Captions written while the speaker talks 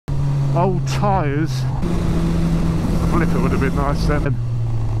old tyres. Flip it would have been nice then.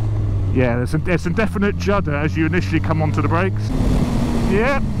 Yeah, there's some definite judder as you initially come onto the brakes.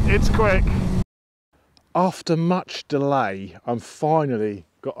 Yeah, it's quick. After much delay, I'm finally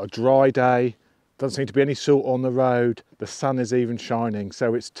got a dry day. Doesn't seem to be any salt on the road. The sun is even shining.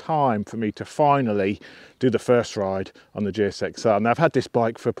 So it's time for me to finally do the first ride on the GSXR. Now I've had this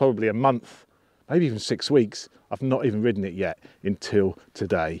bike for probably a month, maybe even 6 weeks. I've not even ridden it yet until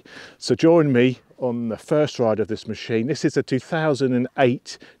today. So join me on the first ride of this machine. This is a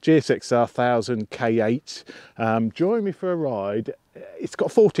 2008 GSXR1000 K8. Join me for a ride. It's got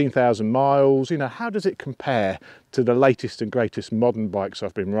 14,000 miles. You know, how does it compare to the latest and greatest modern bikes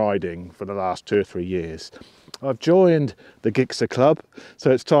I've been riding for the last 2 or 3 years? I've joined the Gixxer Club,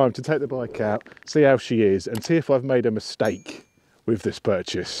 so it's time to take the bike out, see how she is, and see if I've made a mistake with this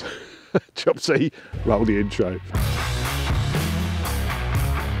purchase. Chopsy, roll the intro.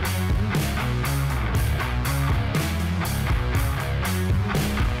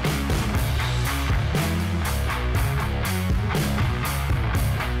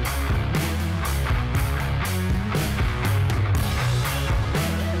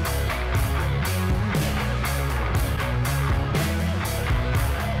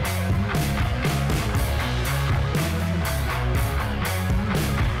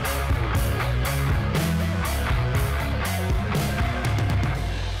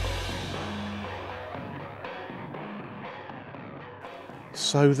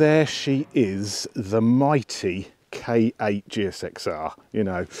 So there she is, the mighty K8 GSXR, you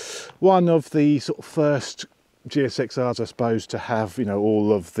know, one of the sort of first GSXRs, I suppose, to have, you know,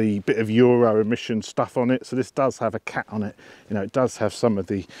 all of the bit of Euro emission stuff on it. So this does have a cat on it, you know, it does have some of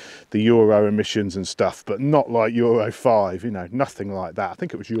the Euro emissions and stuff, but not like Euro 5, you know, nothing like that. I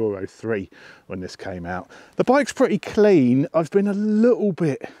think it was Euro 3 when this came out. The bike's pretty clean. I've been a little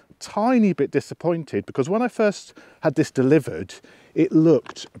bit, tiny bit disappointed because when I first had this delivered, it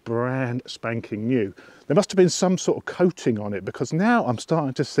looked brand spanking new. There must have been some sort of coating on it because now I'm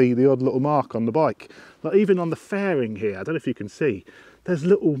starting to see the odd little mark on the bike. Like even on the fairing here, I don't know if you can see, there's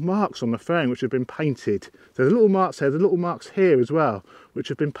little marks on the fairing which have been painted. There's little marks there, there's little marks here as well, which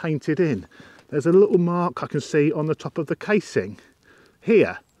have been painted in. There's a little mark I can see on the top of the casing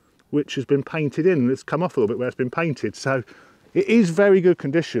here, which has been painted in, and it's come off a little bit where it's been painted. So it is very good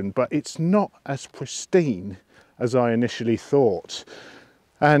condition, but it's not as pristine as I initially thought.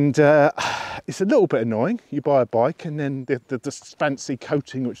 And it's a little bit annoying. You buy a bike and then the fancy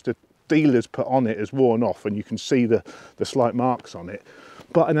coating which the dealers put on it is worn off and you can see the slight marks on it.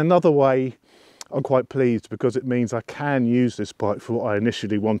 But in another way, I'm quite pleased because it means I can use this bike for what I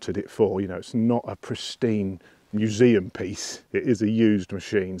initially wanted it for. You know, it's not a pristine museum piece, it is a used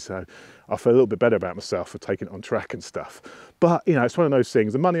machine, so I feel a little bit better about myself for taking it on track and stuff. But you know, it's one of those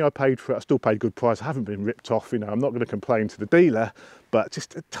things, the money I paid for it, I still paid a good price. I haven't been ripped off, you know, I'm not going to complain to the dealer, but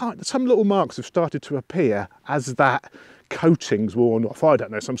just some little marks have started to appear as that coating's worn off. I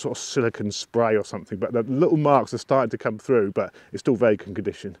don't know, some sort of silicone spray or something, but the little marks are starting to come through, but it's still very good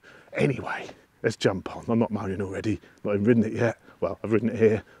condition. Anyway, let's jump on. I'm not moaning already, not even ridden it yet. Well, I've ridden it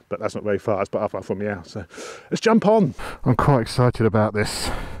here, but that's not very far. It's about halfway from the house, so let's jump on. I'm quite excited about this.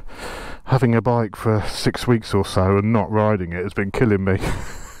 Having a bike for 6 weeks or so and not riding it has been killing me.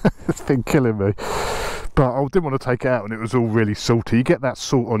 It's been killing me. But I didn't want to take it out and it was all really salty. You get that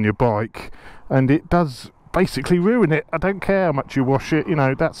salt on your bike and it does basically ruin it. I don't care how much you wash it, you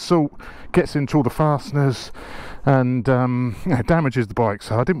know, that salt gets into all the fasteners and you know, damages the bike,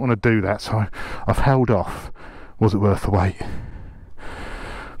 so I didn't want to do that, so I've held off. Was it worth the wait?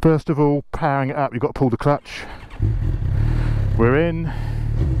 First of all, powering it up, you've got to pull the clutch. We're in.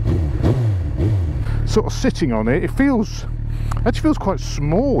 Sort of sitting on it, it actually feels quite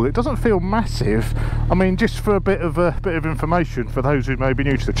small. It doesn't feel massive. I mean, just for a bit of information for those who may be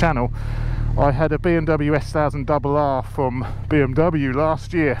new to the channel, I had a BMW S1000RR from BMW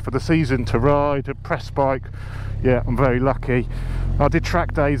last year for the season to ride, a press bike. Yeah, I'm very lucky. I did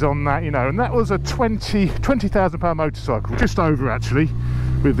track days on that, you know, and that was a £20,000 motorcycle, just over actually,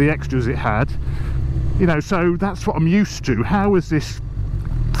 with the extras it had. You know, so that's what I'm used to. How is this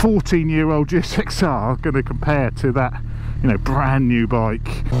 14-year-old GSXR going to compare to that, you know, brand new bike?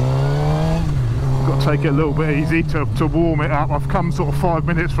 Got to take it a little bit easy to warm it up. I've come sort of 5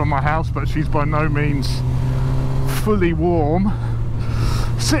 minutes from my house, but she's by no means fully warm.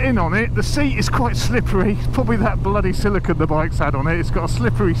 Sitting on it, the seat is quite slippery. It's probably that bloody silicone the bike's had on it. It's got a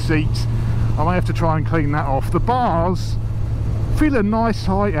slippery seat. I may have to try and clean that off. The bars feel a nice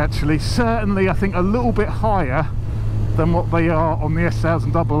height actually. Certainly I think a little bit higher than what they are on the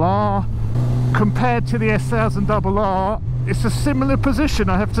S1000RR. Compared to the S1000RR, it's a similar position,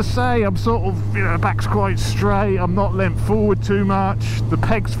 I have to say. I'm sort of, you know, back's quite straight, I'm not leant forward too much, the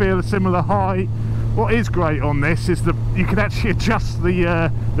pegs feel a similar height. What is great on this is that you can actually adjust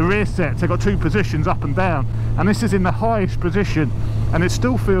the rear sets. They've got two positions, up and down, and this is in the highest position, and it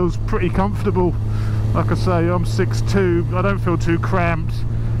still feels pretty comfortable. Like I say, I'm 6'2", I don't feel too cramped.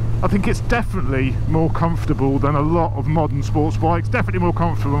 I think it's definitely more comfortable than a lot of modern sports bikes, definitely more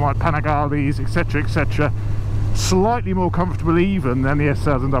comfortable than like Panigales, etc, etc. Slightly more comfortable even than the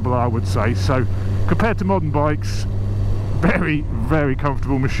S1000 I would say. So compared to modern bikes, very, very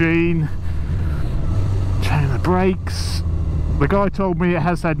comfortable machine. Chain of brakes, the guy told me it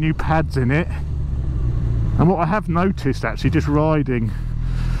has had new pads in it, and what I have noticed actually just riding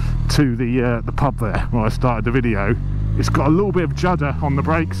to the pub there where I started the video, it's got a little bit of judder on the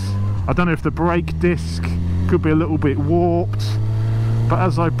brakes. I don't know if the brake disc could be a little bit warped, but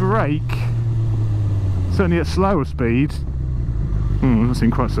as I brake, certainly at slower speed, doesn't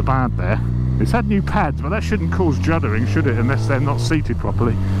seem quite so bad there. It's had new pads, but that shouldn't cause juddering, should it, unless they're not seated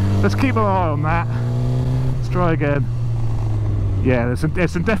properly. Let's keep an eye on that. Let's try again. Yeah,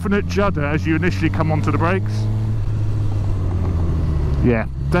 there's some definite judder as you initially come onto the brakes. Yeah,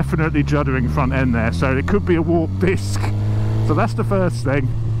 definitely juddering front end there, so it could be a warped disc. So that's the first thing.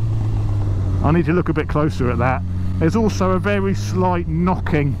 I need to look a bit closer at that. There's also a very slight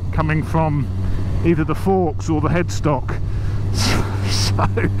knocking coming from either the forks or the headstock. So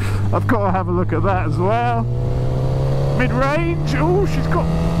I've got to have a look at that as well. Mid-range, oh, she's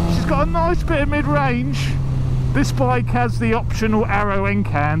got a nice bit of mid-range. This bike has the optional Arrow end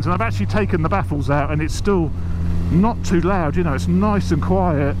cans, and I've actually taken the baffles out, and it's still not too loud, you know, it's nice and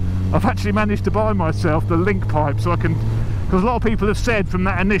quiet. I've actually managed to buy myself the link pipe so I can, because a lot of people have said from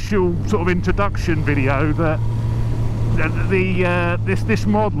that initial sort of introduction video that this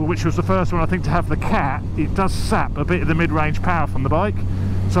model, which was the first one I think to have the cat, it does sap a bit of the mid-range power from the bike.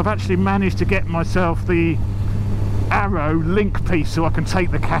 So I've actually managed to get myself the Arrow link piece so I can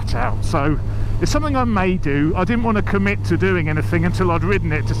take the cat out. So it's something I may do. I didn't want to commit to doing anything until I'd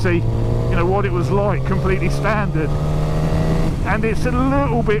ridden it to see, you know, what it was like completely standard. And it's a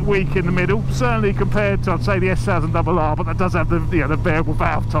little bit weak in the middle, certainly compared to, I'd say, the S1000RR, but that does have the, you know, the variable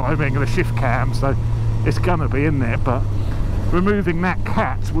valve timing and the shift cam, so it's gonna be in there. But removing that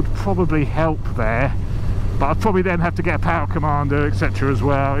cat would probably help there, but I'd probably then have to get a power commander, etc. as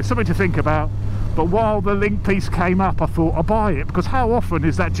well. It's something to think about. But while the link piece came up, I thought I'll buy it, because how often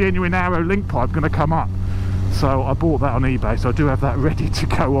is that genuine Arrow link pipe going to come up? So I bought that on eBay, so I do have that ready to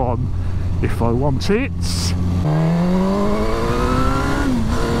go on if I want it.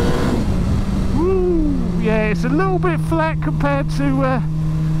 Ooh, yeah, it's a little bit flat compared to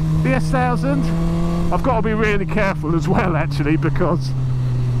the S1000. I've got to be really careful as well, actually, because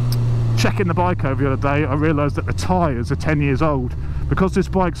checking the bike over the other day, I realised that the tyres are 10 years old. Because this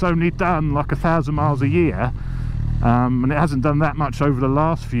bike's only done like 1,000 miles a year, and it hasn't done that much over the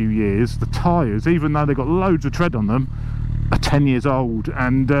last few years, the tyres, even though they've got loads of tread on them, are 10 years old.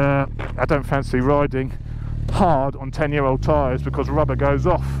 And I don't fancy riding hard on 10-year-old tyres because rubber goes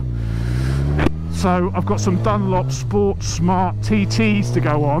off. So I've got some Dunlop Sport Smart TTs to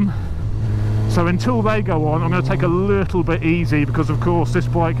go on. So until they go on, I'm going to take a little bit easy, because of course this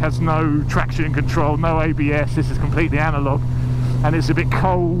bike has no traction control, no ABS, this is completely analog, and it's a bit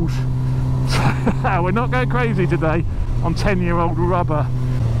cold. So we're not going crazy today on 10-year-old rubber.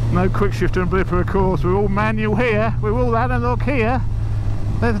 No quick shifter and blipper, of course. We're all manual here, we're all analog here.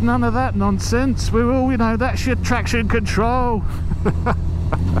 There's none of that nonsense. We're all, you know, that's your traction control. But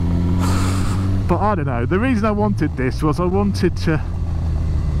I don't know, the reason I wanted this was I wanted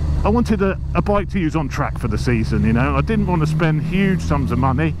a bike to use on track for the season, you know. I didn't want to spend huge sums of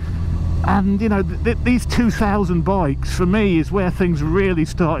money, and you know, these 2000 bikes for me is where things really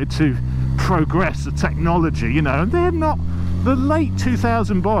started to progress, the technology, you know. And they're not, the late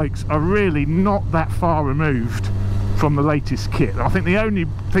 2000 bikes are really not that far removed from the latest kit. I think the only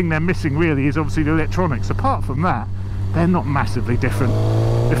thing they're missing really is obviously the electronics. Apart from that, they're not massively different,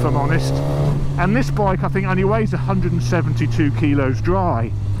 if I'm honest. And this bike I think only weighs 172 kilos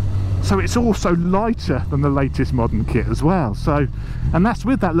dry. So it's also lighter than the latest modern kit as well. So, and that's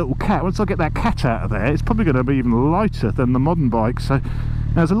with that little cat. Once I get that cat out of there, it's probably going to be even lighter than the modern bike. So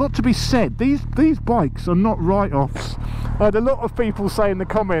there's a lot to be said. These bikes are not write-offs. I had a lot of people say in the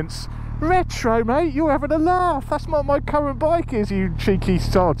comments, "Retro, mate, you're having a laugh. That's what my current bike is, you cheeky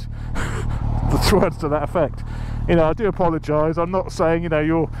sod." The words to that effect. You know, I do apologise. I'm not saying, you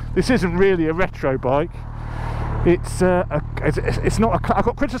know, this isn't really a retro bike. It's not a, I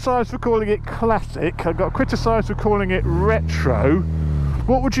got criticised for calling it classic, I got criticised for calling it retro.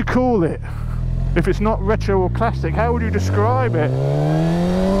 What would you call it? If it's not retro or classic, how would you describe it?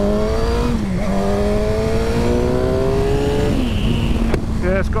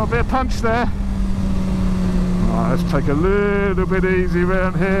 Yeah, it's got a bit of punch there. Right, let's take a little bit easy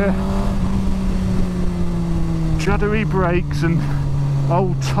around here. Juddery brakes and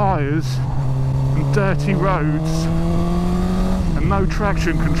old tyres and dirty roads and no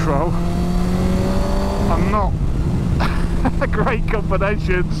traction control are not great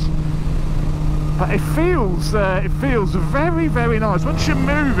combinations. But it feels very, very nice. Once you're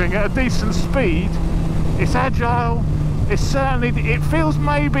moving at a decent speed, it's agile. It feels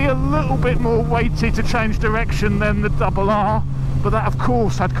maybe a little bit more weighty to change direction than the R, but that of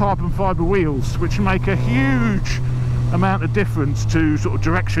course had carbon fibre wheels, which make a huge amount of difference to sort of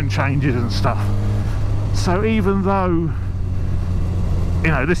direction changes and stuff. So even though, you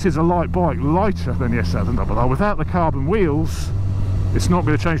know, this is a light bike, lighter than the S1000RR, without the carbon wheels, it's not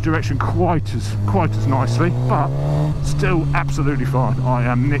going to change direction quite as nicely, but still absolutely fine. I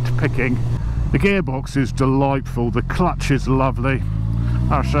am nitpicking. The gearbox is delightful, the clutch is lovely.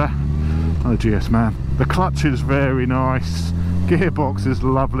 Oh, sir. Oh, GS man. The clutch is very nice. Gearbox is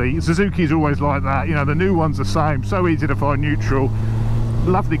lovely. Suzuki's always like that, you know, the new one's the same, so easy to find neutral.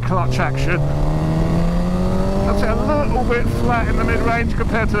 Lovely clutch action. I'd say a little bit flat in the mid-range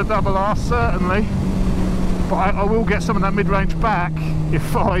compared to the RR, certainly. But I will get some of that mid-range back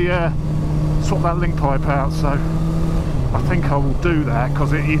if I swap that link pipe out, so I think I will do that,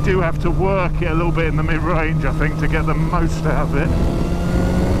 because you do have to work it a little bit in the mid-range, I think, to get the most out of it.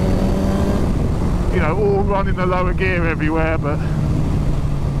 You know, all running the lower gear everywhere, but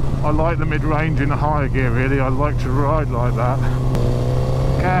I like the mid-range in the higher gear, really. I like to ride like that.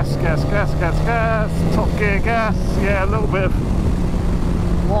 Gas, gas, gas, gas, gas, top gear gas. Yeah, a little bit of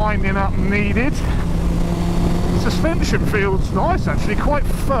winding up needed. Suspension feels nice, actually, quite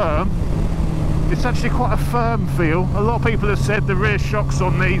firm. It's actually quite a firm feel. A lot of people have said the rear shocks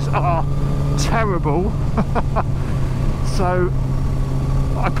on these are terrible. So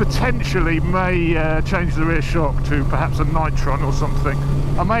I potentially may change the rear shock to perhaps a Nitron or something.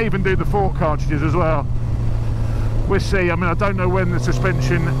 I may even do the fork cartridges as well. We'll see. I mean, I don't know when the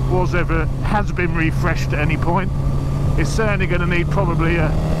suspension has been refreshed at any point. It's certainly going to need probably a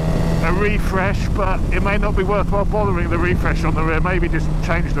refresh, but it may not be worthwhile bothering the refresh on the rear. Maybe just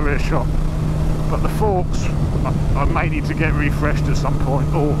change the rear shock. But the forks I may need to get refreshed at some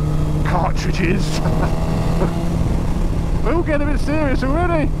point, or cartridges. We're all getting a bit serious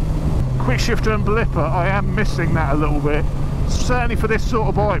already. Quick shifter and blipper, I am missing that a little bit. Certainly for this sort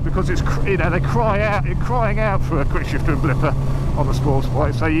of bike, because it's, you know, they're crying out for a quick shifter and blipper on the sports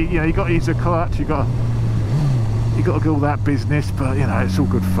bike. So you know, you got to use the clutch, you got to do all that business, but you know, it's all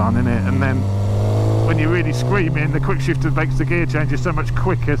good fun, isn't it? And then when you're really screaming, the quick shifter makes the gear changes so much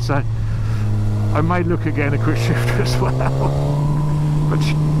quicker. So I may look again at quick shifter as well. But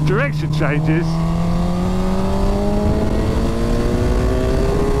direction changes.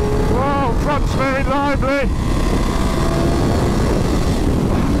 Whoa, front's very lively.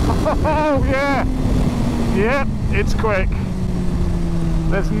 Oh yeah, yep, it's quick.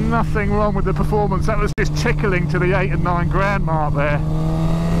 There's nothing wrong with the performance. That was just tickling to the 8 and 9 grand mark there,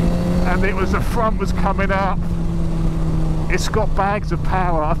 and it was, the front was coming up. It's got bags of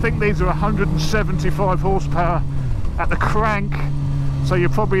power. I think these are 175 horsepower at the crank, so you're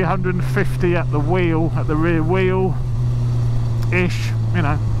probably 150 at the wheel, at the rear wheel ish. You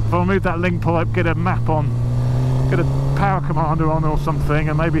know, if I move that link pipe, get a map on, get a power commander on or something,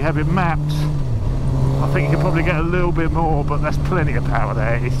 and maybe have it mapped, I think you can probably get a little bit more, but there's plenty of power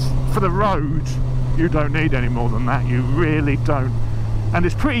there. It's for the road, you don't need any more than that. You really don't. And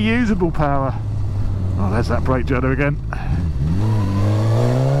it's pretty usable power. Oh, there's that brake judder again.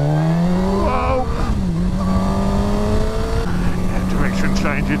 Whoa! Yeah, direction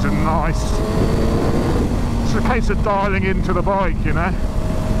changes are nice. It's a case of dialing into the bike, you know.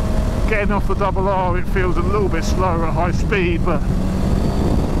 Getting off the RR, it feels a little bit slower at high speed, but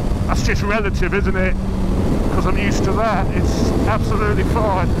that's just relative, isn't it? Because I'm used to that. It's absolutely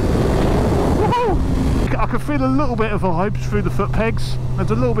fine. Woohoo! I can feel a little bit of vibes through the foot pegs.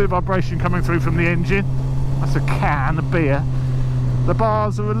 There's a little bit of vibration coming through from the engine. That's a can of beer. The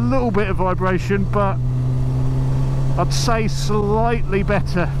bars are a little bit of vibration, but I'd say slightly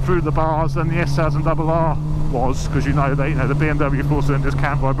better through the bars than the S1000RR was, because you know, the BMW 4-cylinders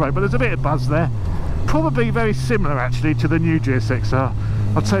can vibrate, but there's a bit of buzz there. Probably very similar actually to the new GSXR.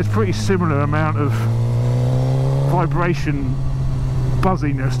 I'd say it's pretty similar amount of vibration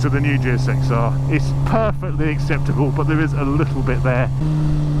buzziness to the new GSXR. It's perfectly acceptable, but there is a little bit there.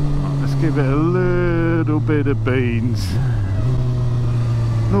 Let's give it a little bit of beans.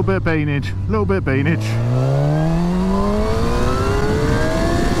 little bit of beanage, little bit of beanage.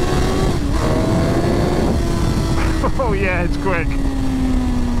 Oh yeah, it's quick.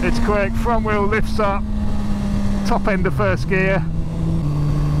 It's quick. Front wheel lifts up. Top end of first gear.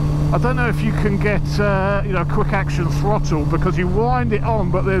 I don't know if you can get you know, quick action throttle, because you wind it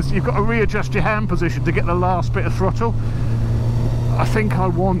on, but you've got to readjust your hand position to get the last bit of throttle. I think I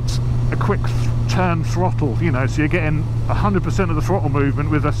want a quick turn throttle, you know, so you're getting 100% of the throttle movement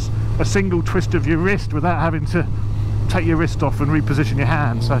with a single twist of your wrist without having to take your wrist off and reposition your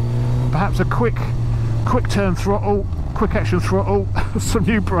hand. So perhaps a quick turn throttle, quick action throttle, some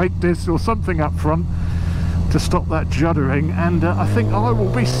new brake discs or something up front to stop that juddering, and I think I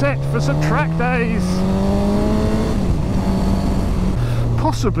will be set for some track days.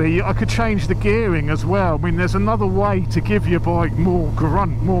 Possibly I could change the gearing as well. I mean, there's another way to give your bike more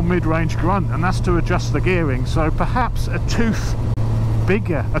grunt, more mid-range grunt, and that's to adjust the gearing. So perhaps a tooth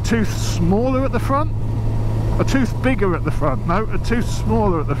bigger, a tooth smaller at the front, a tooth bigger at the front, no, a tooth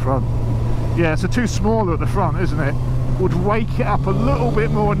smaller at the front. Yeah, it's a tooth smaller at the front, isn't it? Would wake it up a little bit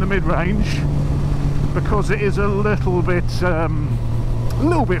more in the mid-range, because it is a little bit flat,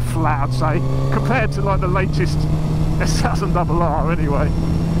 I'd say, compared to like the latest S1000RR anyway,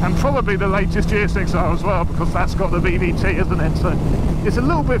 and probably the latest GSXR as well, because that's got the VVT, isn't it? So it's a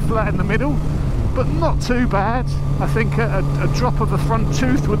little bit flat in the middle, but not too bad. I think a drop of the front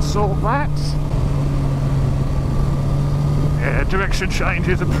tooth would sort that. Yeah, direction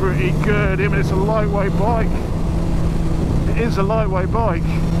changes are pretty good. I mean, it's a lightweight bike. It is a lightweight bike.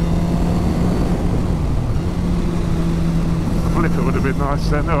 Flipper would have been nice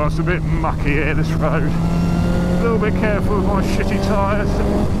then. Oh, it's a bit mucky here, this road. A little bit careful with my shitty tyres.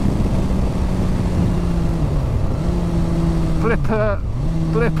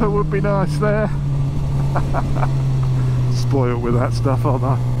 Flipper would be nice there. Spoiled with that stuff, aren't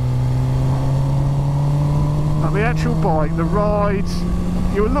I? But the actual bike, the ride,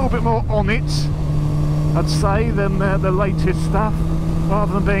 you're a little bit more on it, I'd say, than the latest stuff.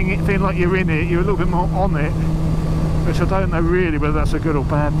 Rather than feeling like you're in it, you're a little bit more on it, which I don't know really whether that's a good or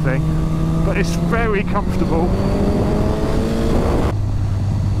bad thing, but it's very comfortable.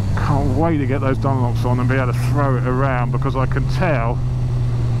 Can't wait to get those Dunlops on and be able to throw it around, because I can tell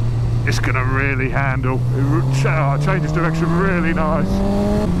it's going to really handle. It changes direction really nice.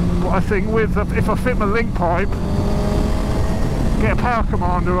 But I think with if I fit my link pipe, get a power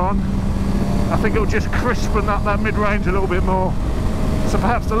commander on, I think it'll just crispen up that mid-range a little bit more. So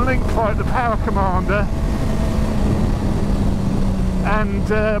perhaps the link pipe, the power commander, and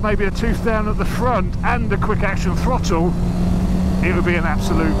maybe a tooth down at the front and a quick action throttle, it would be an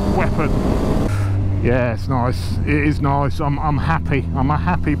absolute weapon. Yeah, it's nice. It is nice. I'm happy. I'm a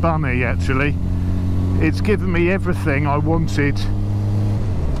happy bunny, actually. It's given me everything I wanted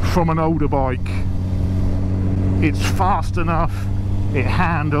from an older bike. It's fast enough. It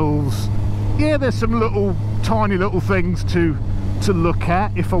handles. Yeah, there's some tiny little things to look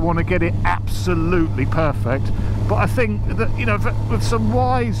at if I want to get it absolutely perfect. But I think that, you know, with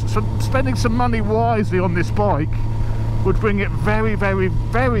spending some money wisely on this bike would bring it very, very,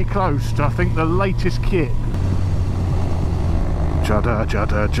 very close to, I think, the latest kit. Judder,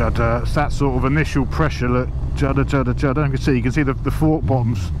 judder, judder. It's that sort of initial pressure. Look, judder, judder, judder. You can see the fork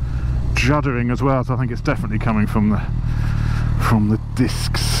bottoms juddering as well. So I think it's definitely coming from the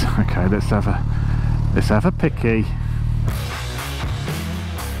discs. Okay, let's have a picky.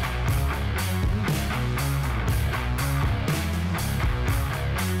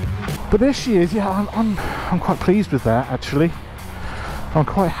 But there she is. Yeah, I'm quite pleased with that, actually. I'm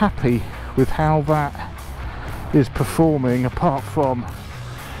quite happy with how that is performing, apart from,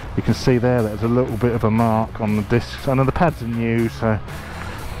 you can see there's a little bit of a mark on the discs. I know the pads are new, so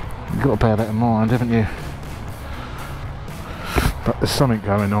you've got to bear that in mind, haven't you? But there's something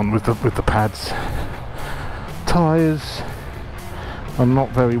going on with the pads. Tyres are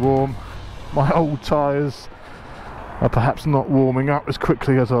not very warm. My old tyres are perhaps not warming up as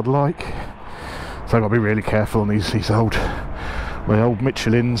quickly as I'd like, so I've got to be really careful on these my old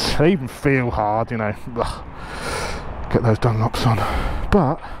Michelins. They even feel hard, you know. Ugh. Get those Dunlops on,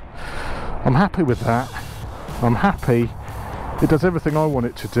 but I'm happy with that. I'm happy. It does everything I want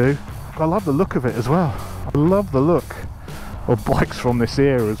it to do. I love the look of it as well. I love the look of bikes from this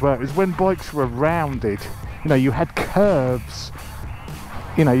era as well. It was when bikes were rounded, you know, you had curves,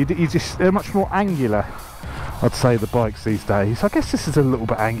 you know, they're much more angular, I'd say, the bikes these days. I guess this is a little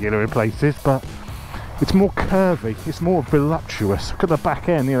bit angular in places, but it's more curvy, it's more voluptuous. Look at the back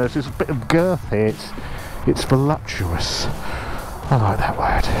end, you know, there's just a bit of girth here. It's voluptuous. I like that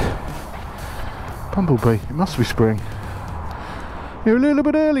word. Bumblebee, it must be spring. You're a little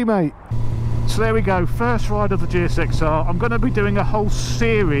bit early, mate. So there we go, first ride of the GSXR. I'm going to be doing a whole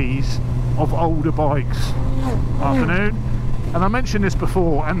series of older bikes afternoon. And I mentioned this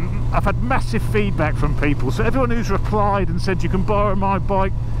before, and I've had massive feedback from people. So everyone who's replied and said you can borrow my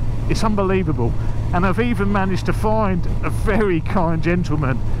bike, it's unbelievable. And I've even managed to find a very kind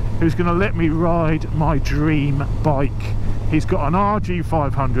gentleman who's going to let me ride my dream bike. He's got an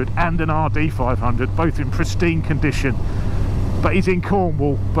RG500 and an RD500, both in pristine condition. But he's in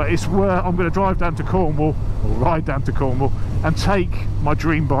Cornwall, but it's where I'm going to drive down to Cornwall, or ride down to Cornwall, and take my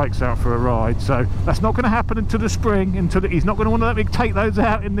dream bikes out for a ride. So that's not going to happen until the spring, he's not going to want to let me take those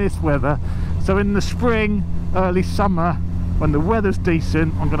out in this weather. So in the spring, early summer, when the weather's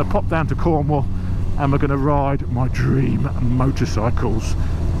decent, I'm going to pop down to Cornwall and we're going to ride my dream motorcycles.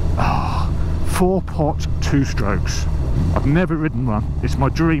 4-pot 2-strokes. I've never ridden one. It's my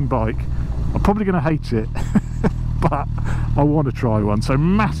dream bike. I'm probably going to hate it. But I want to try one. So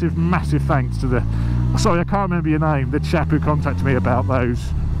massive thanks to the, sorry I can't remember your name, the chap who contacted me about those.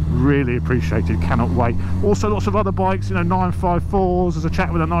 Really appreciated, cannot wait. Also lots of other bikes, you know, 954s. There's a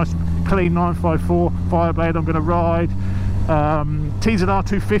chap with a nice clean 954 Fireblade I'm going to ride. TZR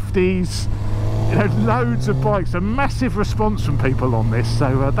 250s, you know, loads of bikes. A massive response from people on this,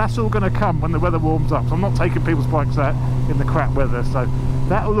 so that's all going to come when the weather warms up. So I'm not taking people's bikes out in the crap weather, so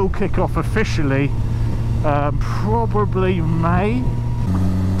that will all kick off officially probably May.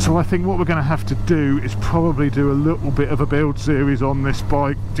 So I think what we're going to have to do is probably do a little bit of a build series on this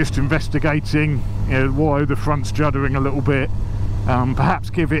bike, just investigating, you know, why the front's juddering a little bit.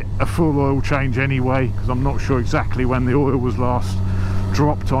 Perhaps give it a full oil change anyway, because I'm not sure exactly when the oil was last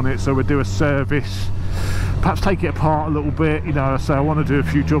dropped on it. So we'll do a service, perhaps take it apart a little bit, you know. So I want to do a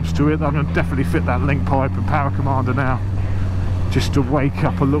few jobs to it. I'm going to definitely fit that link pipe and power commander now, just to wake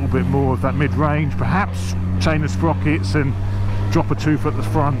up a little bit more of that mid-range, perhaps chain the sprockets and drop a tooth at the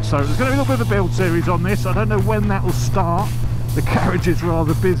front. So there's going to be a little bit of a build series on this. I don't know when that will start. The garage is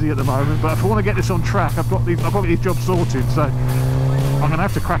rather busy at the moment, but if I want to get this on track, I've got these jobs sorted, so I'm going to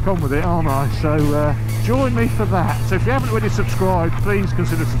have to crack on with it, aren't I? So join me for that. So if you haven't already subscribed, please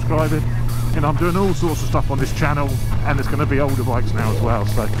consider subscribing. You know, I'm doing all sorts of stuff on this channel, and there's going to be older bikes now as well,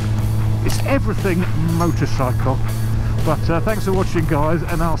 so it's everything motorcycle. But thanks for watching, guys,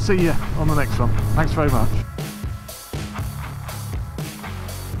 and I'll see you on the next one. Thanks very much.